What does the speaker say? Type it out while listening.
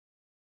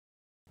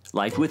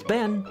Life with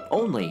Ben,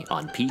 only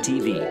on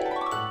PTV.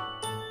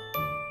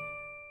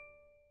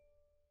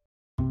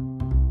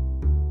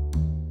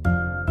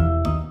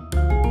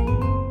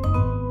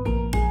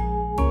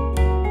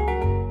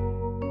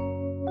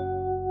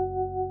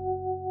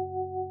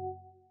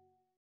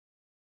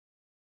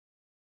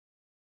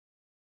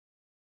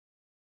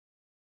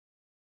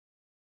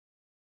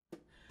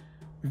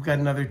 We've got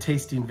another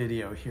tasting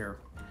video here.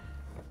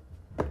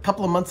 A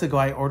couple of months ago,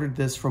 I ordered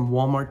this from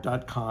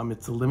Walmart.com.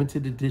 It's a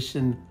limited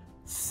edition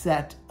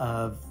set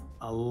of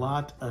a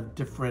lot of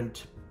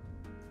different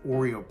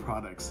Oreo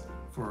products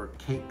for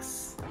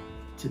cakes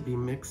to be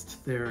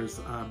mixed. There's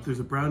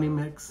a brownie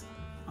mix,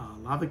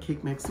 lava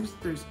cake mix.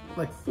 There's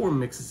like 4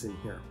 mixes in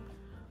here.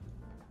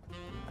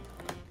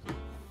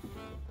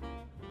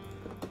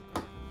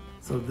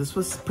 So this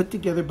was put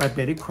together by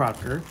Betty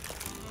Crocker.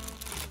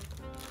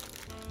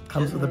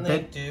 Comes with a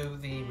bed. They do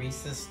the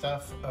Reese's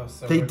stuff? Oh,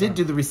 so they did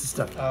do the Reese's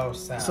stuff. Oh,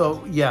 sad.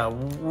 So yeah,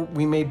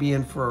 we may be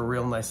in for a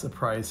real nice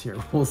surprise here.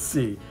 We'll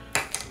see.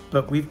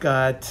 But we've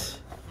got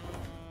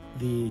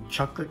the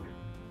chocolate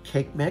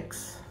cake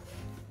mix,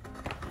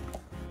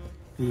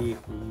 the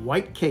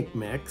white cake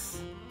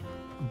mix,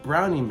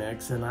 brownie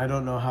mix, and I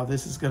don't know how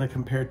this is going to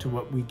compare to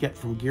what we get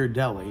from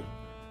Ghirardelli,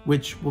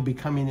 which will be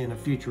coming in a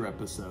future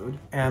episode,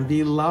 and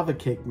the lava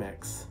cake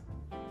mix.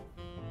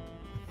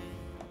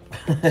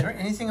 Is there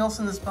anything else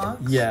in this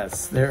box?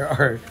 Yes, there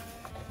are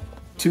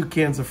 2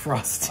 cans of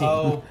frosting.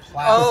 Oh,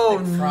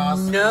 plastic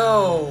frosting.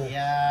 No!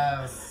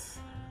 Yes.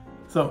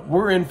 So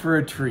we're in for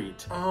a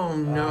treat. Oh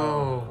no.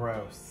 Oh,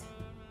 gross.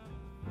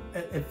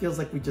 It feels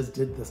like we just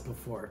did this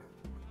before.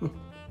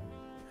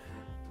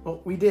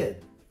 Well, we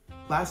did.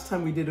 Last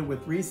time we did it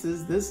with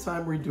Reese's. This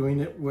time we're doing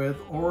it with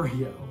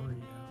Oreo.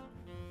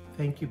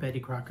 Thank you, Betty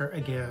Crocker,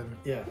 again.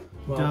 Yeah.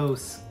 Well,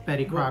 Dose,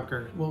 Betty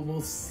Crocker. Well,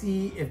 we'll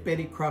see if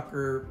Betty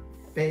Crocker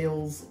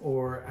fails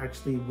or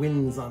actually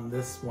wins on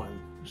this one.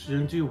 She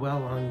didn't do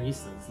well on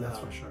Reese's, that's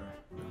for sure.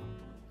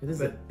 It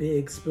is a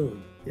big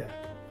spoon. Yeah.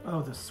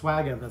 Oh, the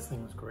swag of this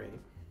thing was great.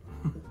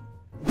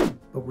 But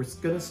we're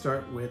gonna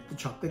start with the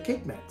chocolate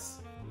cake mix.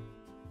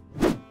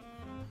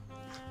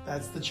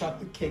 That's the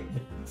chocolate cake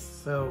mix.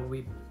 So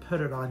we put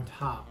it on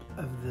top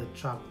of the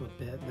chocolate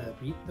bit,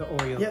 the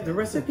Oreo Yeah, bit. the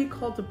recipe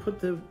called to put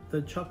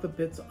the chocolate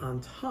bits on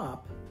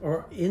top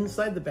or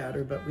inside the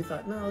batter, but we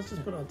thought, no, let's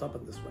just put it on top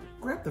of this one.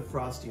 Grab the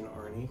frosting,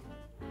 Arnie.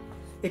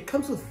 It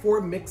comes with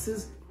 4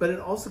 mixes, but it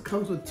also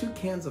comes with 2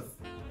 cans of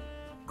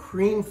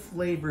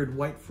cream-flavored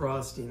white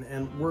frosting,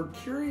 and we're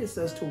curious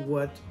as to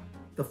what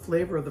the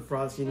flavor of the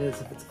frosting is,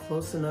 if it's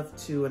close enough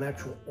to an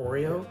actual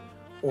Oreo,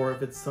 or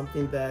if it's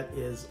something that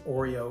is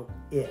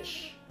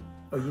Oreo-ish.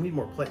 Oh, you need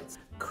more plates.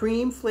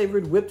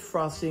 Cream-flavored whipped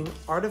frosting,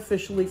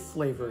 artificially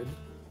flavored.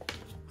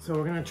 So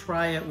we're gonna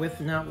try it with,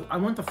 now I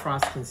want the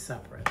frosting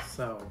separate,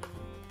 so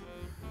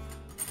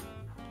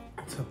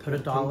put a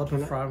dollop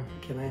in front.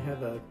 Can I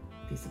have a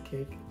piece of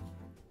cake?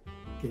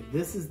 Okay,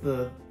 this is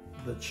the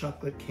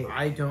chocolate cake.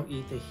 I don't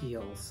eat the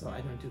heels, so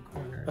I don't do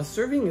corners. A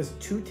serving is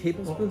 2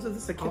 tablespoons of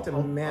this. I can't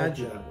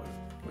imagine. I'll do that one.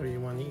 Or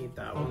you want to eat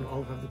that one?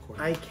 I'll have the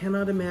corner. I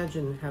cannot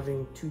imagine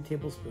having 2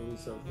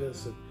 tablespoons of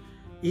this.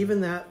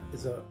 Even that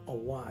is a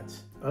lot.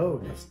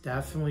 Oh, it's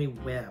definitely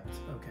whipped.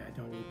 Okay, I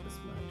don't eat this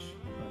much.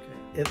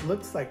 Okay. It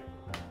looks like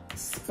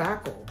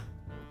spackle.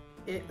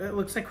 It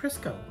looks like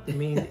Crisco. I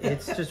mean,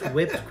 it's just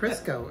whipped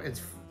Crisco.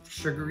 It's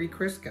sugary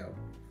Crisco.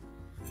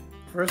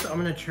 First, I'm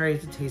gonna try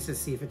to taste it,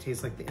 see if it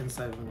tastes like the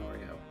inside of an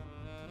Oreo.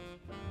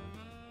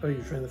 Oh,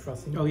 you're trying the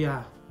frosting? Oh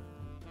yeah.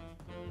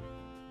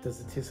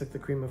 Does it taste like the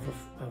cream of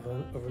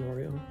an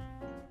Oreo?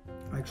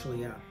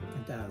 Actually, yeah,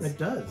 it does. It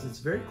does. It's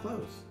very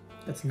close.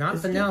 It's not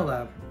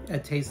vanilla.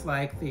 It tastes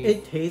like the.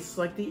 It tastes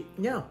like the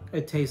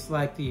It tastes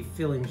like the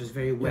filling, just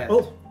very wet.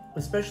 Oh,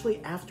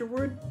 especially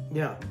afterward.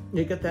 Yeah,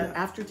 you get that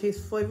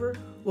aftertaste flavor.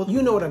 Well,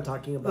 you know what I'm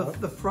talking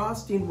about. The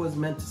frosting was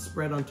meant to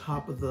spread on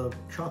top of the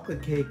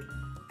chocolate cake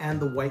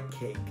and the white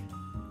cake.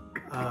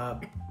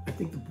 I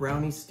think the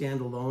brownies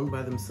stand alone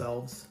by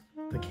themselves.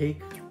 The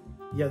cake,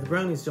 yeah, the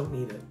brownies don't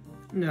need it.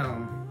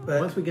 No, but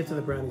once we get to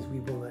the brownies, we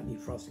will not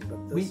need frosting.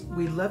 But this.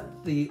 We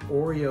left the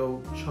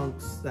Oreo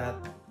chunks that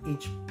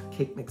each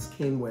cake mix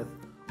came with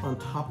on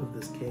top of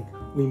this cake.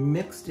 We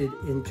mixed it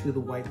into the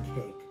white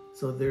cake,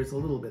 so there's a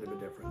little bit of a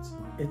difference.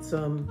 It's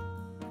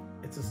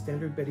a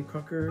standard Betty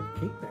Crocker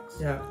cake mix.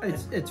 Yeah,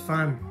 it's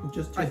fun.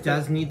 It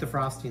does need the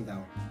frosting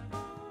though.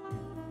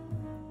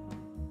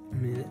 I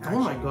mean, actually, oh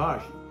my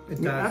gosh!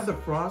 It does. Add the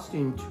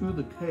frosting to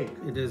the cake.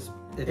 It is.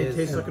 It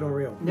tastes like an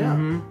Oreo. Yeah,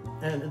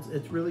 and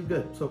it's really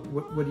good. So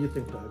what do you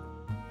think, Doug?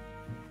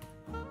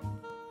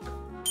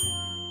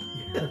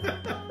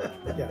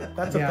 Yeah,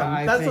 that's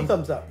a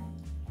thumbs up.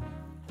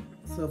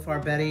 So far,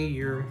 Betty,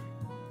 you're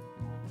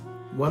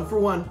 1 for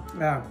 1.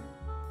 Yeah.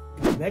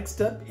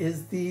 Next up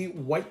is the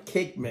white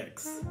cake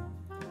mix.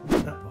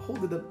 Now,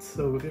 hold it up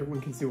so everyone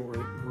can see what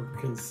we're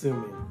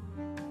consuming.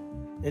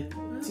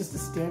 It's just a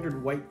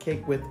standard white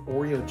cake with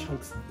Oreo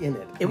chunks in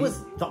it. It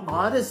was the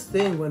oddest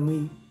thing when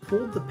we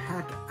pulled the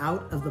pack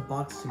out of the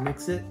box to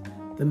mix it.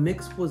 The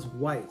mix was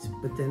white,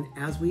 but then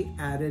as we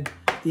added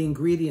the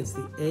ingredients,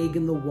 the egg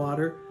and the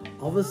water,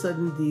 all of a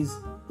sudden these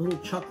little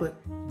chocolate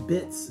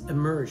bits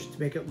emerged to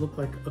make it look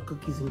like a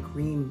cookies and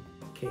cream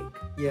cake.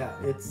 Yeah,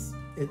 it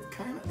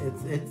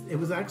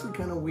was actually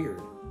kind of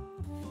weird.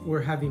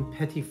 We're having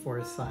petit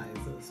four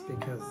sizes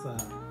because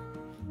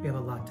we have a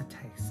lot to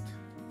taste.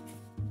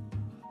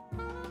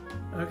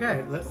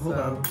 Okay, Hold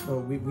on. So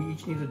we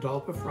each need a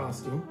dollop of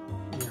frosting.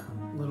 Yeah,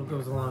 little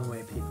goes a long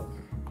way, people.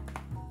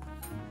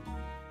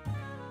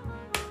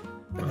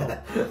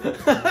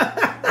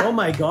 Oh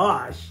my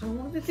gosh. I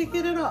wanted to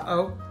get it off.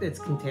 Oh, it's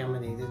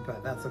contaminated,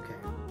 but that's okay.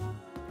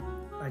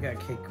 I got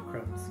cake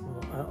crumbs.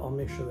 Well, I'll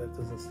make sure that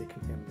doesn't stay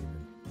contaminated.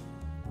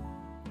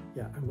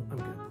 Yeah, I'm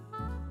good.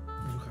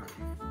 Okay.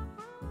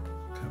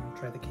 I'm gonna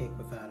try the cake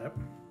without it.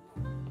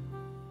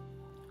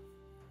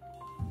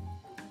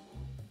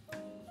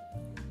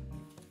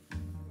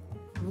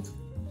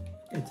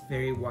 It's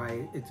very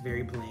white. It's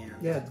very bland.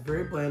 Yeah, it's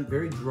very bland,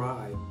 very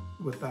dry,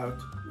 without.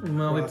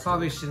 Well, we frosting.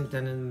 probably shouldn't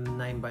have done it in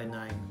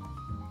 9x9.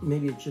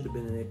 Maybe it should have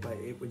been an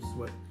 8x8, which is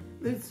what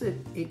they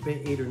said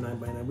 8x8 or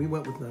 9x9. We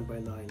went with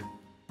 9x9.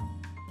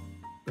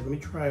 But let me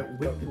try it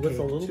with the with cake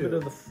a little too. bit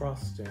of the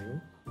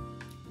frosting.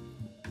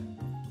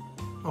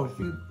 Oh,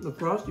 see, the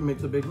frosting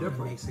makes a big It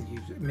difference. makes a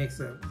huge. It makes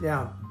a.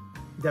 Yeah,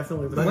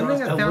 definitely. But one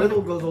thing I a found-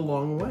 little goes a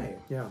long way.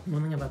 Yeah.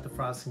 One thing about the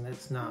frosting,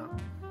 it's not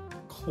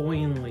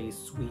cloyingly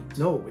sweet.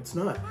 No, it's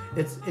not.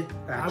 I was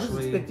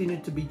Actually- expecting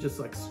it to be just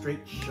like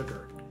straight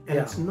sugar, and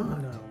it's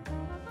not. No.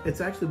 It's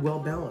actually well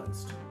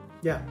balanced.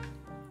 Yeah,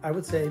 I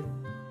would say.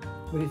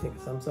 What do you think? A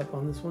thumbs up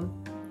on this one?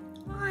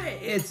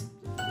 It's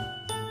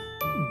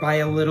by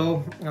a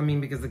little. I mean,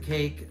 because the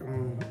cake.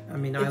 I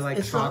mean, I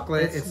like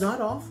chocolate. It's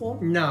not awful.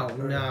 No, All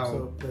right,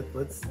 no. So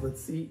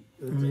let's see.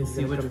 Let me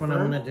see which one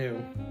I'm gonna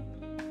do.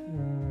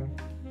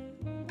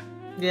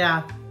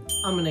 Yeah,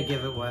 I'm gonna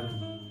give it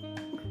one.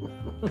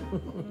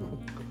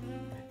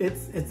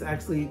 It's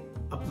actually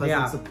a pleasant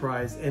Yeah.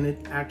 surprise, and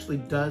it actually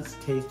does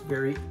taste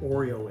very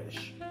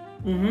Oreo-ish.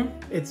 Mm-hmm.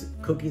 It's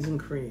cookies and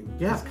cream.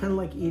 Yeah. It's kind of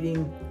like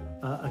eating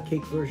a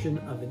cake version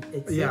of an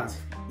It's Yeah. It.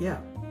 Yeah.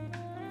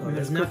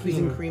 There's There's cookies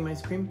and nothing- cream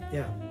ice cream.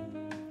 Yeah.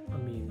 I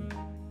mean,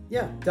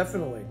 Yeah,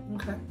 definitely.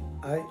 okay.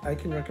 I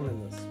can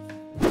recommend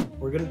this.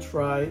 We're gonna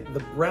try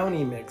the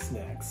brownie mix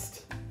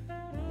next.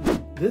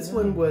 This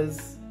one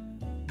was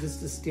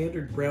just a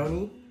standard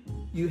brownie.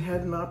 You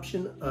had an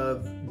option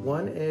of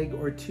 1 egg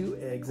or 2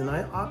 eggs, and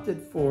I opted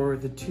for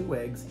the 2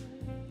 eggs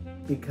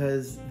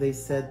because they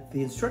said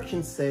the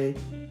instructions say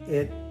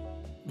it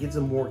gives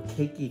a more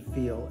cakey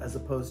feel as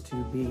opposed to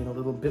being a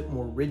little bit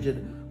more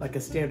rigid like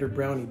a standard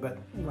brownie. But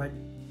Like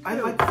I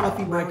like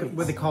fluffy brownies.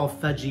 what they call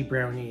fudgy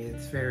brownie.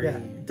 It's very. Yeah,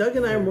 Doug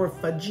and I are more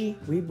fudgy.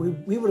 We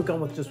would have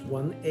gone with just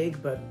 1 egg,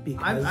 but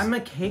because I'm a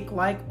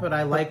cake-like, but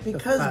I like the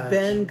because fudge.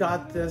 Ben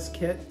got this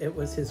kit, it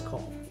was his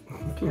call.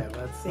 Okay,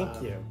 let's.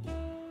 Thank you.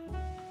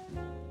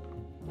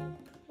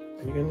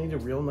 Are you gonna need a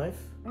real knife?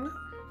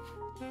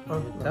 Oh,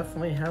 it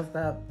definitely has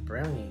that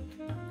brownie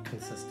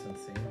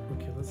consistency.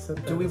 Okay, let's set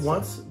that. Do we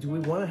want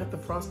to have the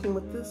frosting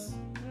with this?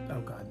 Oh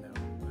God, no.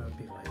 That would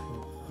be like.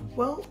 Ugh.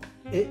 Well,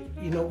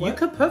 you know what? You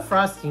could put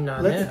frosting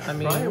on Let's it. try I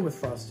mean, it with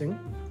frosting.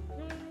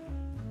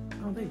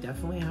 oh, they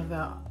definitely have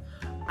that.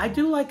 I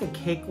do like a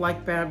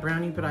cake-like bad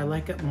brownie, but I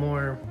like it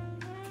more.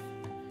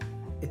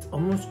 It's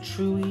almost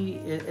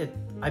chewy.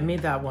 I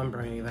made that one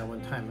brownie that one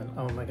time, and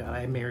oh my God,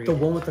 I married The it.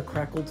 one with the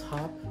crackled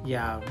top.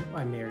 Yeah,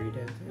 I married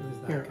it. It was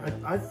that Here, good.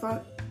 I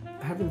thought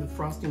having the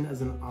frosting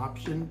as an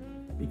option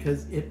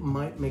because it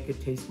might make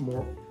it taste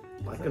more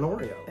like an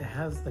Oreo. It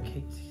has the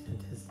cake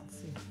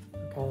consistency.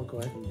 I'll go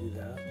ahead and do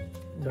that.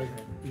 Doug,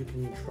 you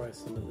can try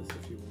some of this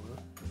if you want.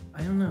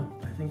 I don't know.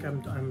 I think I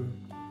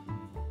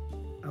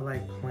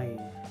like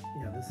plain.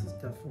 Yeah, this is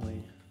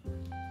definitely.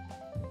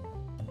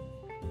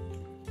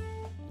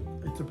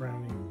 It's a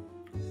brownie.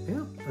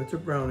 Yeah, that's a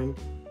brownie.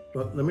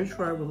 But let me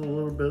try with a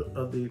little bit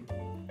of the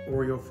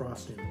Oreo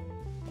frosting.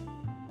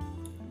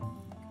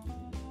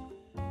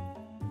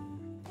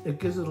 It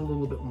gives it a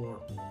little bit more.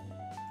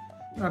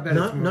 I bet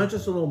it's more Not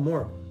just a little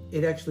more.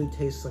 It actually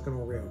tastes like an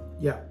Oreo.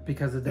 Yeah.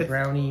 because of the It's-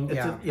 brownie. It's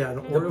Yeah, an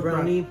the Oreo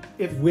brownie.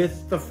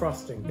 With the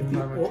frosting. If I'm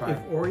gonna try.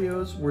 if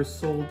Oreos were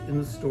sold in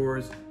the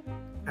stores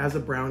as a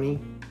brownie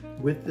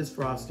with this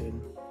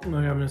frosting, I'm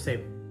gonna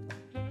say.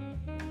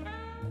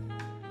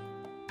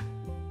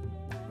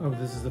 Oh,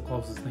 this is the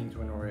closest thing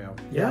to an Oreo.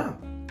 yeah,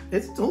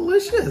 it's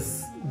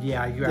delicious.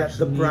 Yeah, you Yeah, actually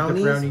the need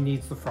brownies- the brownie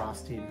needs the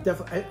frosting.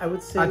 Definitely, I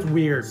would say That's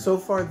weird. So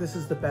far, this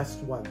is the best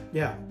one.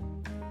 Yeah,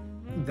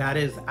 That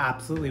is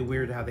absolutely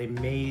weird how they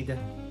made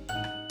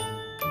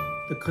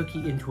the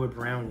cookie into a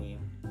brownie,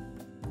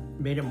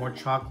 made it more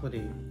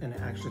chocolatey, and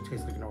it actually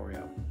tastes like an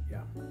Oreo.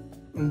 yeah.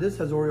 And this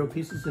has Oreo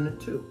pieces in it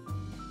too.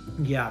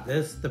 Yeah,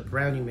 the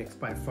brownie mix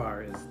by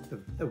far is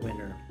the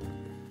winner.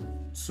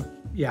 So,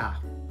 yeah,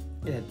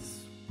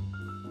 it's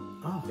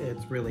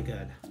really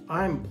good.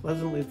 I'm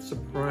pleasantly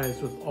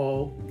surprised with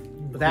all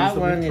the That things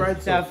one we've tried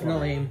is so far.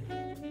 definitely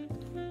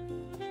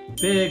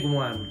big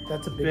one.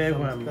 That's a big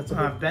one. one. That's a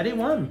big. Betty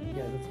won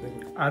Yeah, that's a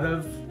big one. out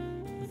of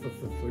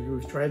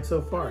We've tried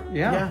so far.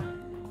 yeah.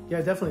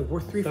 Yeah, definitely.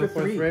 We're three for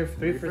three.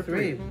 Three for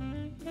three.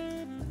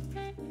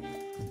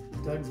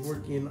 Doug's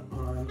working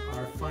on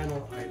our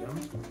final item.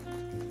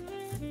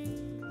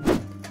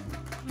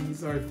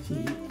 These are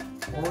the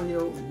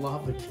Oreo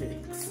lava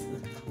cakes.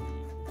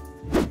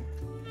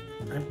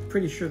 I'm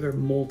pretty sure they're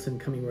molten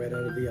coming right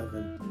out of the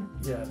oven.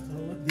 Yeah,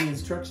 the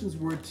instructions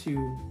were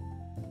to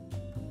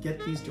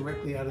get these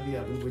directly out of the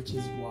oven, which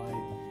is why...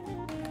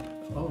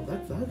 Oh,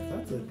 that's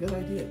a good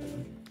idea,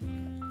 Doug.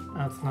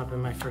 That's not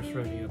been my first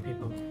rodeo,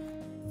 people.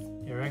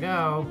 Here I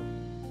go.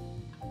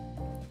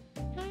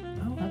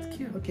 Oh, that's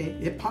cute. Okay,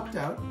 it popped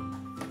out.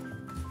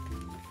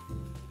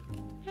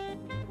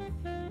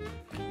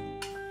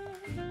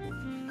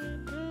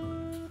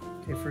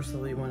 Okay, first of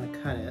all, you want to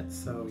cut it,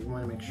 so you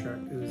want to make sure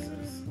it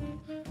oozes.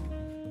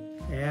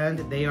 And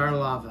they are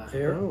lava.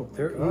 They're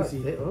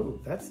oozy. Oh,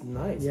 that's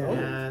nice. Yeah,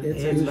 and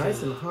it's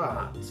nice and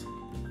hot.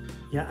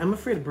 Yeah, I'm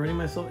afraid of burning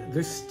myself.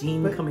 There's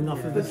steam coming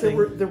off of the thing.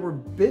 There were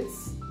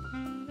bits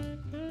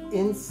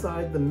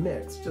inside the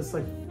mix, just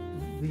like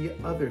the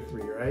other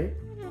three, right?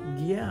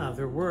 Yeah,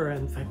 there were.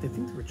 In fact, I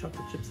think there were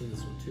chocolate chips in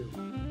this one too.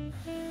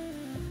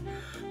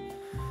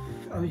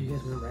 Oh, you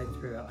guys went right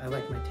through it. I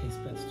like my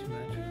taste buds too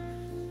much.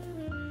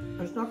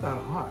 It's not that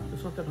hot.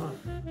 It's not that hot.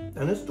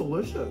 And it's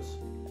delicious.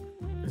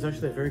 There's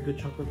actually a very good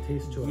chocolate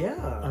taste to it.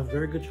 Yeah. A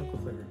very good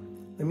chocolate flavor.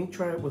 Let me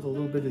try it with a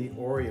little bit of the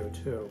Oreo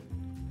too.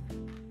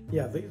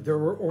 Yeah, there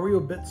were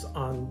Oreo bits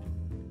on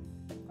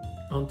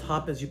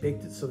top as you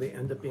baked it, so they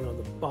end up being on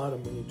the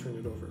bottom when you turn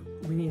it over.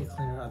 We need to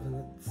clean our oven.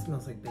 It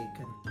smells like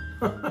bacon.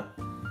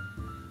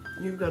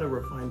 You've got a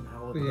refined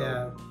palate.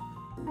 Yeah.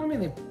 Though. I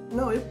mean,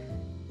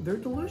 they're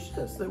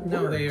delicious.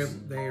 No,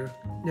 they're.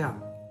 Yeah.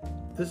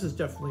 This is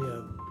definitely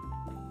a...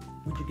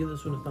 Would you give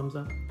this one a thumbs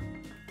up?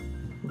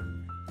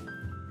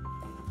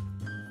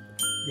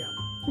 Yeah.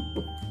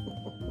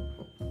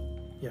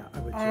 Yeah, I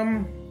would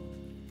too.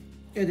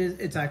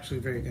 It's actually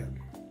very good.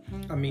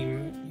 I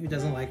mean, who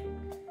doesn't like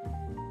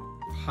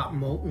hot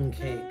molten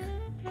cake?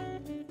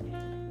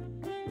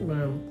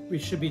 Well, we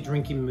should be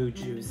drinking moo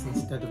juice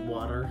instead of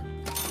water.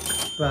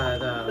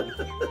 But,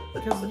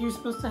 because you're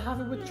supposed to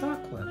have it with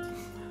chocolate.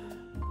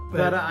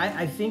 But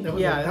I think,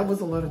 that was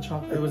a lot of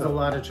chocolate. It was a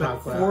lot of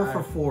chocolate. 4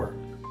 for 4.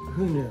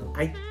 Who knew?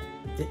 I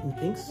didn't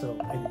think so.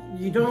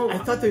 I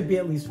thought there'd be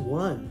at least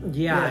one.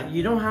 Yeah,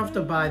 you don't have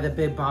to buy the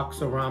big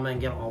Box-O-Rama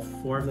and get all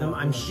 4 of them.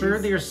 I'm sure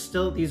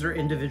these are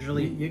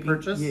individually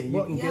purchased. Yeah,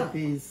 you can get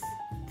these.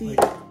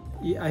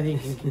 I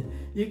think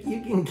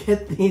you can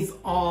get these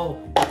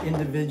all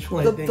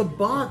individually. The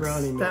box,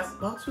 that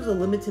box was a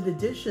limited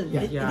edition.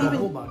 Yeah, the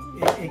whole box.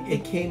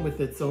 It came with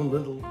its own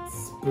little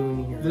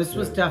spoon here. This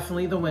was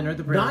definitely the winner.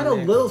 The brownie not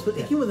a little spoon.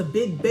 It came with a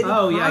big Betty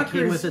Crocker. Oh yeah, it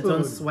came with its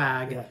own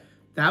swag. Yeah.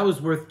 That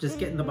was worth just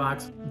getting the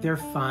box. They're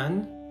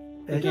fun.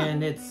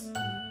 Again, it's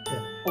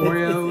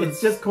Oreos. It's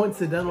just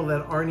coincidental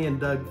that Arnie and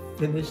Doug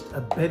finished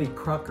a Betty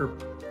Crocker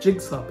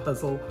jigsaw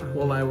puzzle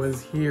while I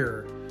was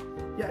here.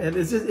 Yeah, and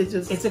it's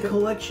a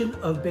collection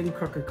of Betty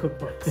Crocker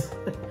cookbooks.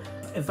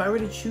 If I were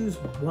to choose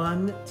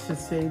one to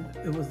say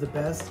it was the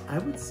best, I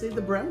would say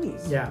the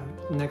brownies. Yeah,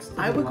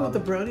 I would go with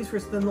the brownies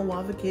first, then the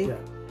lava cake,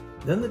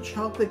 then the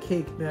chocolate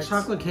cake next.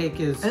 Chocolate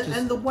cake is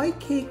and the white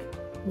cake.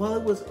 While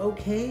it was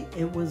okay,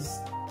 it was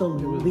the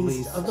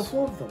least of the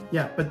 4 of them.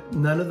 Yeah, but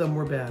none of them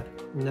were bad.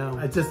 No,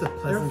 it's just a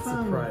pleasant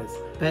surprise.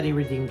 Betty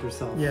redeemed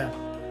herself. Yeah.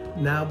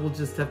 Now we'll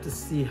just have to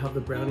see how the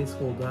brownies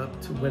hold up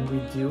to when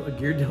we do a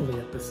Ghirardelli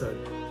episode.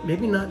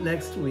 Maybe not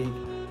next week,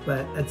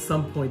 but at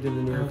some point in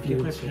the near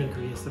future. Give my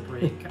pancreas a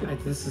break.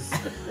 This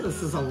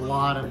is a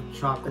lot of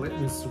chocolate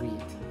and sweet.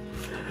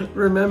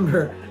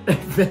 Remember,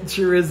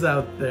 adventure is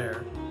out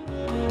there.